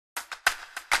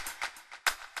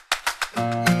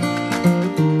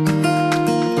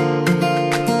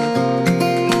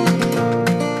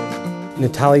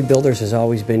Natale Builders has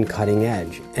always been cutting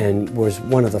edge and was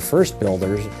one of the first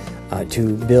builders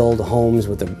to build homes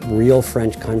with a real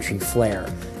French country flair.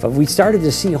 But we started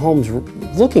to see homes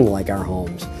looking like our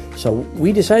homes. So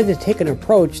we decided to take an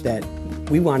approach that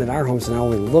we wanted our homes to not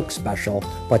only look special,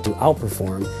 but to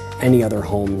outperform any other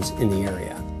homes in the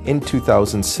area. In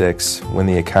 2006, when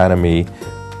the economy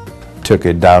took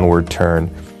a downward turn,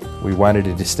 we wanted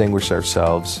to distinguish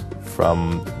ourselves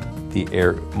from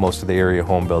most of the area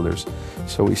home builders.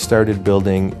 So we started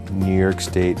building New York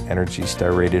State Energy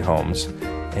Star rated homes,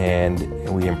 and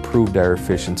we improved our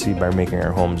efficiency by making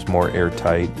our homes more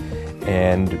airtight,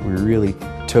 and we really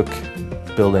took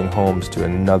building homes to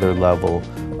another level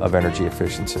of energy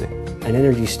efficiency. An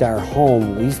Energy Star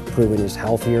home, we've proven, is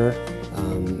healthier.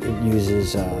 It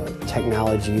uses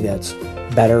technology that's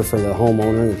better for the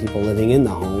homeowner, the people living in the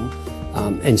home.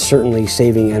 And certainly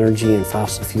saving energy and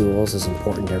fossil fuels is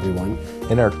important to everyone.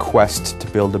 In our quest to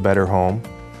build a better home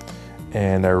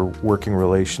and our working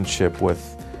relationship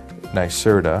with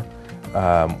NYSERDA,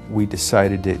 we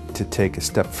decided to take a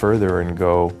step further and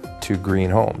go to green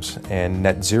homes and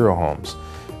net zero homes.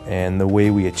 And the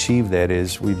way we achieve that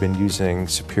is we've been using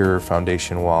superior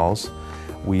foundation walls.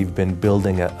 We've been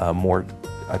building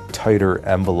a tighter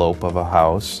envelope of a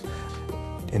house,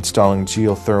 installing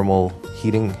geothermal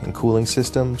heating and cooling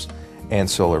systems, and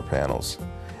solar panels.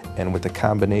 And with the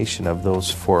combination of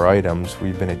those four items,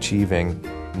 we've been achieving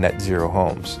net zero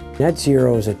homes. Net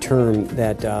zero is a term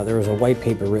that there was a white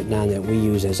paper written on that we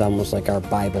use as almost like our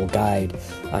Bible guide.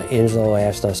 Angelo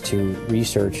asked us to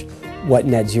research what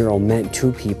net zero meant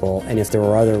to people and if there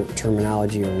were other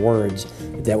terminology or words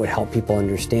that would help people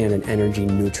understand an energy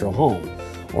neutral home,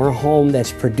 or a home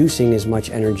that's producing as much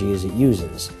energy as it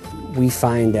uses. We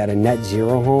find that a net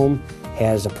zero home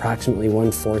has approximately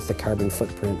 1/4 the carbon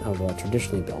footprint of a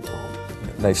traditionally built home.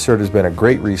 NYSERDA has been a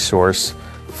great resource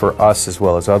for us as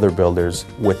well as other builders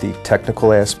with the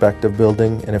technical aspect of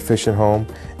building an efficient home,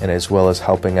 and as well as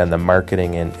helping on the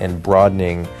marketing and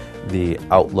broadening the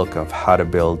outlook of how to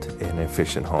build an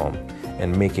efficient home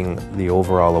and making the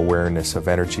overall awareness of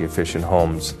energy efficient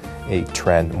homes a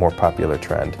trend, more popular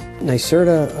trend.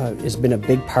 NYSERDA has been a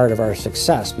big part of our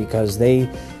success because they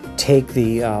take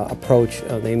the approach,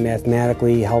 they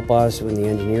mathematically help us with the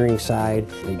engineering side,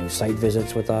 they do site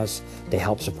visits with us, they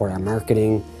help support our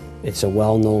marketing. It's a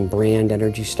well-known brand,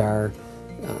 Energy Star,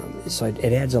 so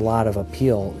it adds a lot of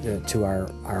appeal to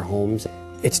our homes.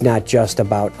 It's not just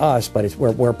about us, but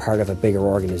we're part of a bigger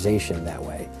organization that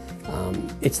way.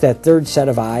 It's that third set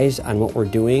of eyes on what we're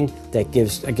doing that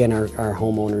gives, again, our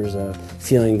homeowners a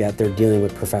feeling that they're dealing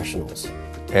with professionals.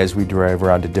 As we drive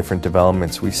around to different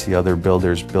developments, we see other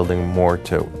builders building more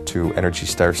to Energy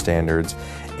Star standards,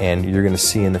 and you're going to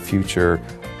see in the future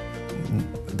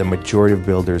the majority of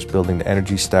builders building to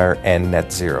Energy Star and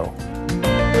net zero.